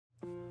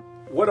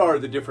What are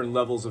the different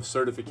levels of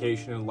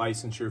certification and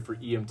licensure for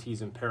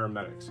EMTs and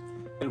paramedics?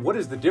 And what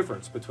is the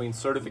difference between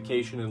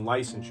certification and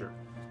licensure?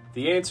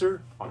 The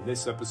answer on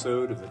this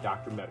episode of the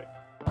Dr. Medic.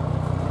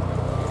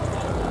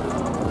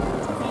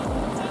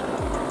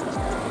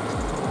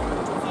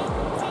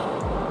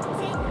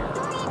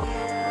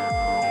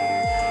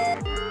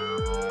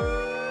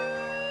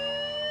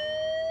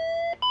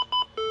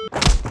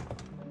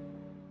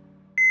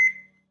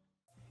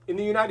 In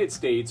the United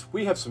States,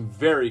 we have some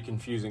very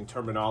confusing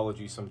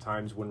terminology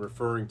sometimes when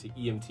referring to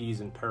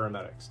EMTs and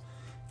paramedics.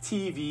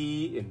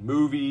 TV and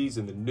movies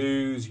and the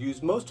news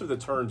use most of the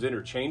terms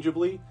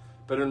interchangeably,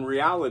 but in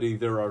reality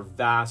there are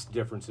vast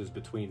differences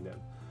between them.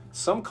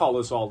 Some call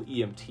us all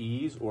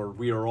EMTs, or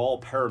we are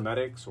all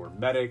paramedics or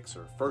medics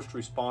or first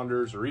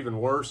responders, or even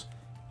worse,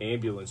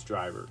 ambulance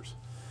drivers.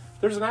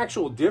 There's an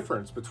actual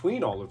difference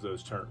between all of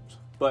those terms.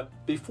 But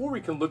before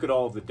we can look at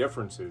all of the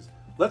differences,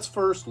 let's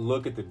first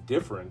look at the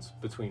difference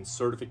between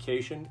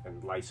certification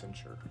and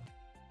licensure.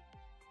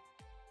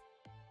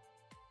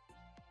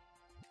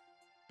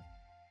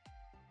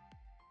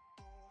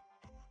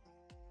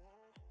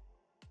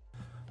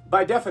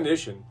 By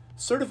definition,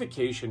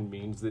 certification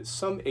means that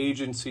some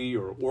agency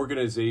or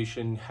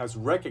organization has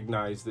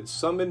recognized that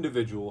some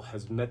individual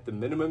has met the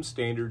minimum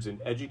standards in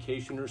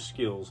education or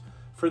skills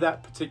for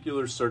that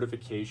particular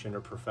certification or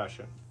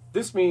profession.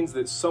 This means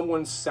that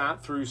someone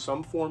sat through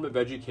some form of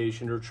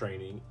education or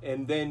training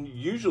and then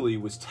usually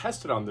was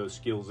tested on those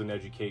skills in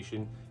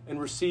education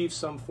and received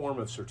some form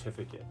of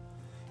certificate.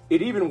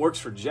 It even works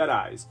for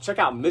Jedis. Check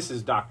out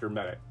Mrs. Dr.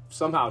 Medic.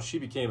 Somehow she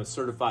became a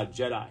certified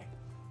Jedi.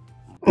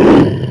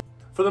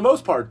 For the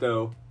most part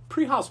though,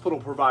 pre-hospital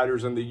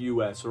providers in the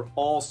US are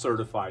all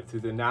certified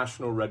through the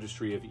National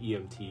Registry of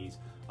EMTs,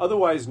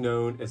 otherwise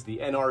known as the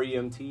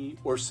Nremt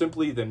or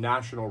simply the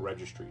National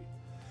Registry.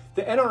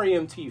 The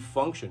Nremt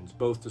functions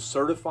both to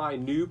certify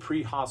new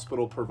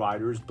pre-hospital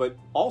providers, but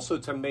also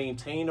to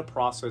maintain a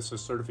process of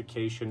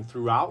certification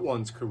throughout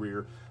one's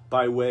career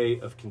by way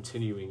of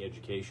continuing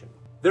education.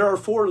 There are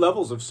 4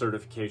 levels of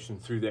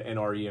certification through the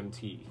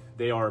Nremt.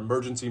 They are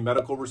Emergency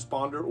Medical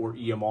Responder, or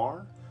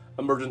EMR,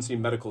 Emergency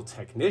Medical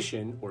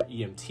Technician, or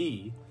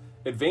EMT,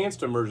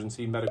 Advanced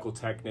Emergency Medical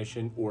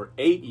Technician, or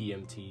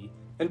AEMT,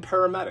 and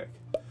Paramedic.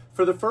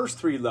 For the first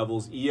 3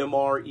 levels,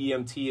 EMR,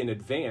 EMT, and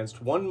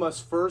Advanced, one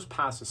must first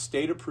pass a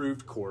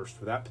state-approved course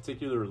for that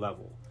particular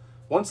level.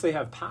 Once they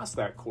have passed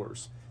that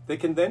course, they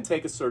can then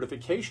take a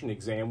certification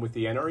exam with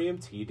the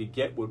Nremt to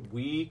get what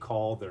we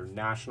call their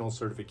national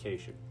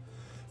certification.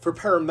 For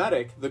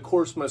paramedic, the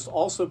course must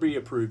also be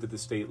approved at the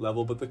state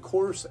level, but the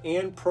course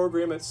and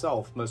program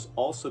itself must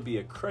also be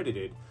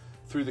accredited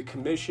through the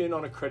Commission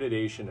on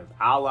Accreditation of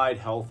Allied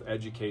Health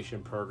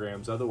Education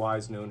Programs,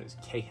 otherwise known as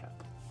CAHEP.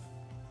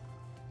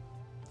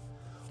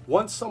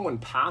 Once someone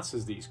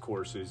passes these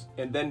courses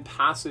and then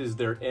passes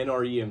their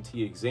Nremt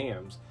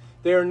exams,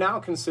 they are now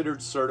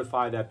considered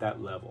certified at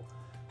that level.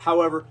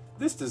 However,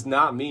 this does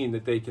not mean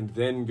that they can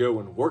then go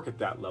and work at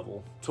that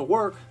level. To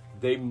work,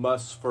 they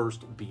must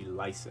first be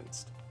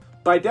licensed.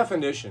 By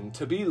definition,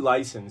 to be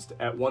licensed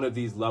at one of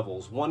these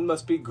levels, one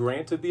must be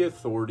granted the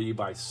authority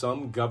by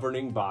some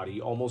governing body,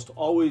 almost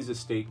always a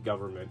state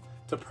government,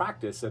 to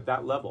practice at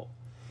that level.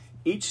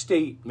 Each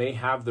state may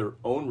have their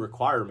own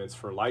requirements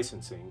for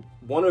licensing,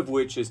 one of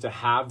which is to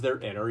have their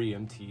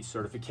Nremt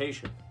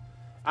certification.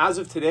 As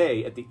of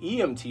today, at the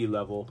EMT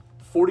level,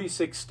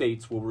 46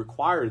 states will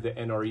require the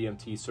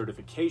Nremt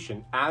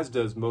certification, as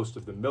does most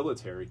of the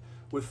military,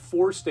 with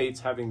 4 states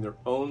having their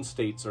own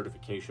state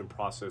certification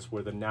process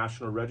where the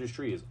National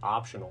Registry is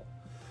optional.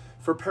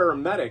 For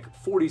paramedic,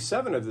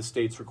 47 of the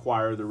states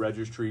require the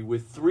registry,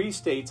 with 3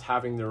 states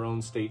having their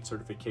own state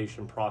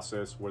certification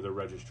process where the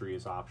registry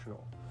is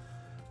optional.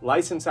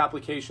 License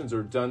applications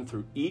are done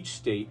through each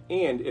state,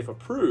 and if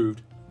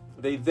approved,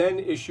 they then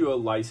issue a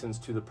license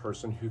to the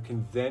person who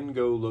can then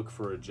go look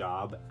for a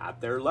job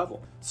at their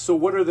level. So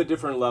what are the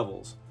different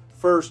levels?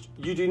 First,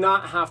 you do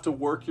not have to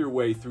work your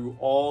way through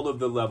all of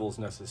the levels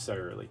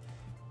necessarily.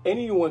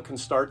 Anyone can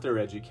start their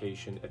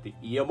education at the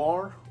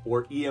EMR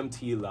or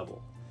EMT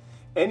level.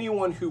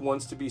 Anyone who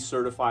wants to be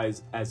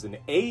certified as an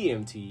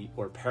AEMT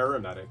or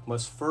paramedic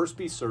must first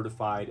be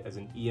certified as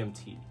an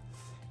EMT.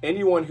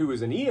 Anyone who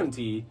is an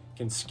EMT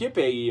can skip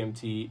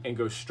AEMT and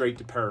go straight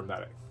to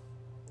paramedic.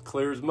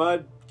 Clear as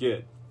mud?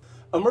 Good.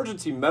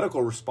 Emergency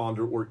Medical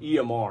Responder, or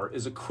EMR,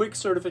 is a quick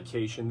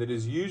certification that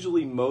is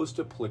usually most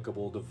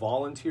applicable to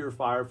volunteer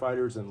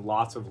firefighters and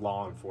lots of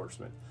law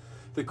enforcement.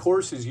 The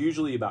course is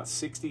usually about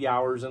 60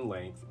 hours in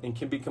length and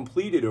can be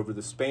completed over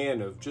the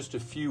span of just a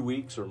few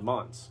weeks or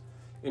months.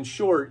 In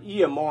short,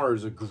 EMR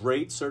is a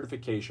great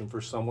certification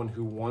for someone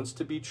who wants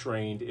to be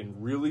trained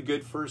in really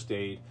good first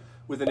aid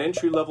with an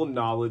entry-level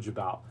knowledge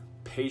about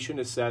patient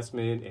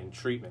assessment and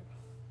treatment.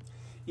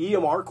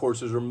 EMR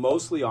courses are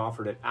mostly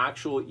offered at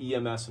actual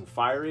EMS and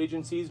fire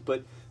agencies,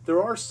 but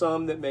there are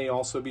some that may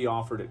also be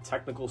offered at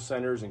technical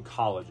centers and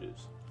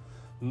colleges.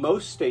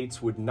 Most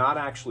states would not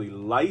actually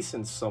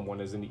license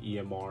someone as an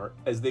EMR,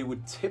 as they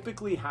would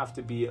typically have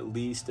to be at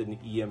least an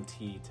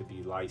EMT to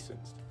be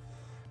licensed.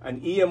 An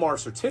EMR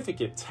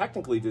certificate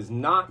technically does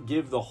not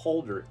give the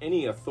holder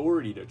any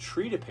authority to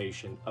treat a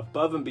patient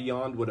above and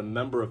beyond what a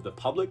member of the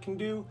public can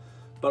do,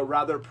 but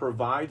rather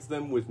provides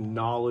them with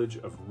knowledge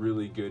of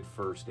really good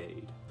first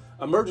aid.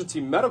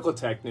 Emergency medical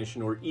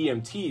technician, or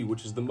EMT,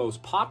 which is the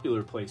most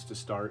popular place to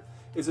start,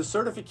 is a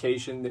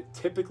certification that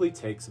typically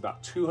takes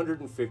about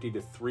 250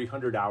 to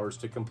 300 hours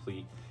to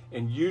complete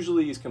and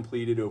usually is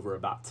completed over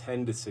about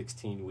 10 to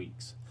 16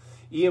 weeks.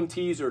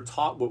 EMTs are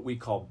taught what we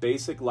call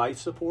basic life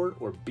support,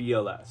 or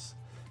BLS.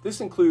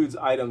 This includes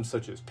items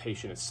such as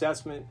patient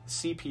assessment,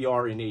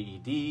 CPR and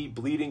AED,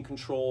 bleeding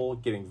control,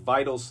 getting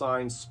vital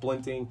signs,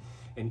 splinting,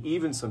 and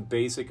even some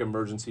basic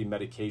emergency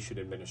medication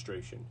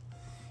administration.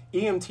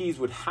 EMTs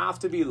would have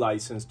to be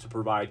licensed to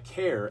provide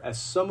care, as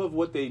some of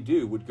what they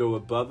do would go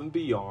above and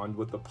beyond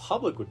what the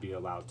public would be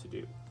allowed to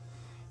do.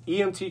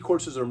 EMT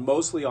courses are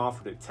mostly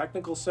offered at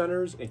technical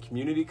centers and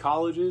community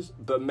colleges,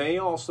 but may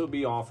also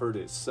be offered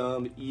at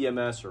some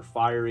EMS or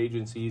fire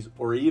agencies,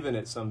 or even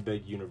at some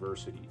big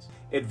universities.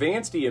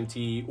 Advanced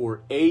EMT,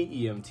 or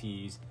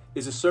AEMTs,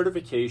 is a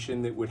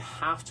certification that would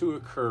have to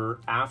occur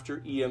after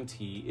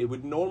EMT. It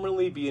would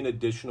normally be an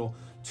additional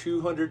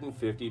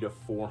 250 to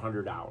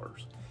 400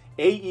 hours.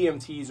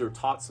 AEMTs are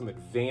taught some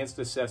advanced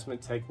assessment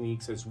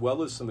techniques as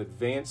well as some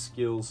advanced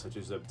skills such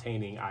as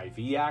obtaining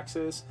IV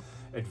access,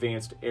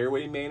 advanced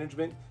airway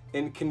management,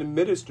 and can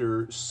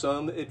administer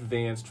some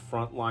advanced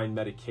frontline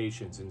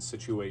medications in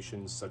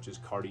situations such as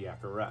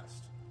cardiac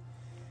arrest.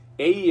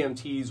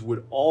 AEMTs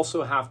would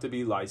also have to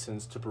be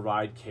licensed to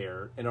provide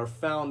care and are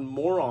found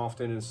more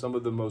often in some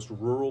of the most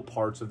rural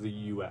parts of the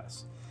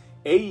U.S.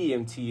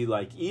 AEMT,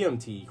 like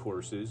EMT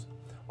courses,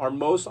 are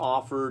most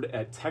offered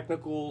at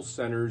technical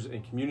centers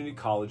and community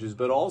colleges,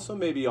 but also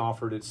may be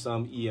offered at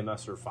some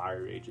EMS or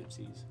fire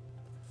agencies.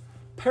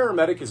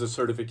 Paramedic is a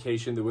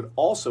certification that would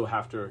also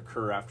have to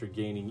occur after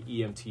gaining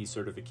EMT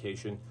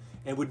certification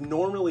and would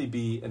normally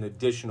be an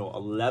additional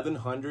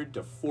 1,100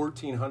 to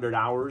 1,400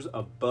 hours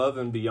above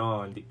and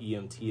beyond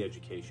EMT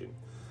education.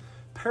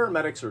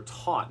 Paramedics are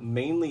taught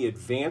mainly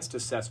advanced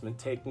assessment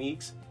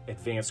techniques,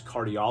 advanced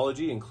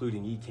cardiology,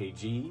 including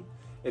EKG,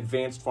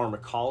 advanced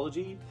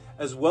pharmacology,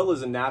 as well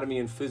as anatomy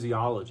and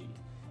physiology.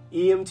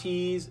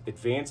 EMTs,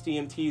 advanced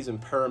EMTs,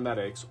 and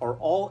paramedics are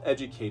all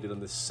educated on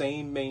the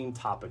same main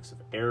topics of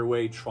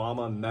airway,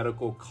 trauma,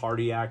 medical,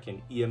 cardiac,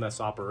 and EMS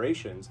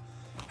operations.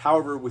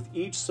 However, with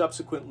each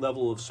subsequent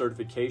level of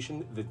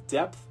certification, the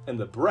depth and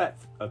the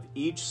breadth of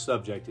each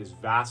subject is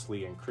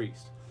vastly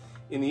increased.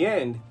 In the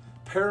end,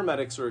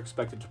 paramedics are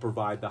expected to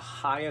provide the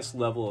highest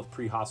level of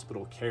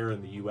pre-hospital care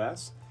in the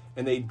U.S.,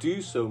 and they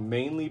do so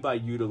mainly by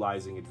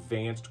utilizing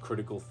advanced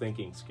critical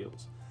thinking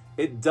skills.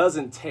 It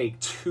doesn't take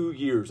 2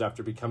 years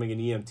after becoming an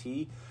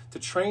EMT to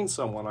train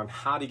someone on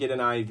how to get an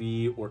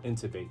IV or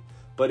intubate,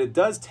 but it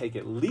does take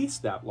at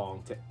least that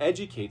long to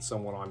educate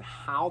someone on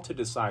how to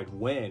decide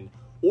when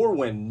or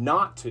when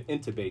not to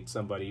intubate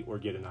somebody or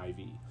get an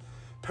IV.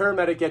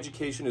 Paramedic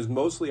education is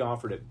mostly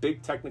offered at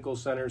big technical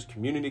centers,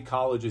 community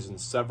colleges, and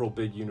several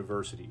big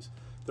universities.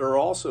 There are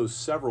also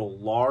several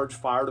large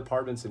fire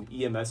departments and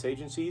EMS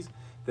agencies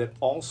that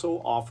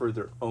also offer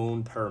their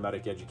own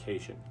paramedic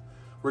education.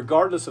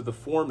 Regardless of the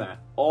format,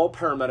 all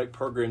paramedic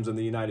programs in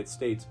the United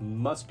States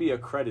must be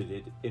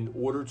accredited in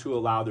order to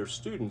allow their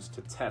students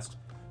to test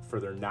for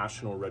their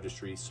National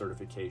Registry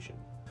certification.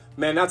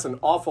 Man, that's an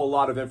awful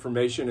lot of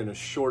information in a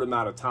short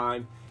amount of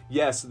time.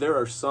 Yes, there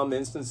are some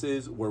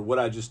instances where what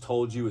I just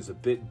told you is a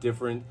bit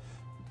different,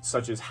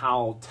 such as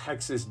how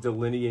Texas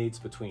delineates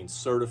between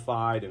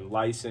certified and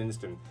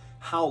licensed and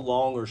how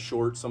long or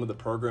short some of the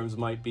programs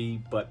might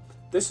be, but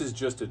this is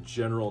just a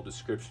general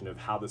description of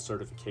how the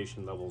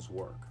certification levels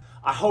work.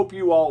 I hope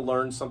you all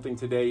learned something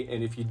today,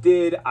 and if you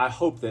did, I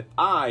hope that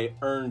I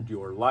earned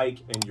your like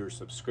and your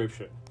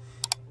subscription.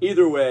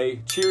 Either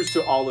way, cheers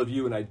to all of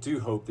you, and I do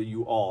hope that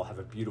you all have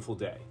a beautiful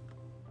day.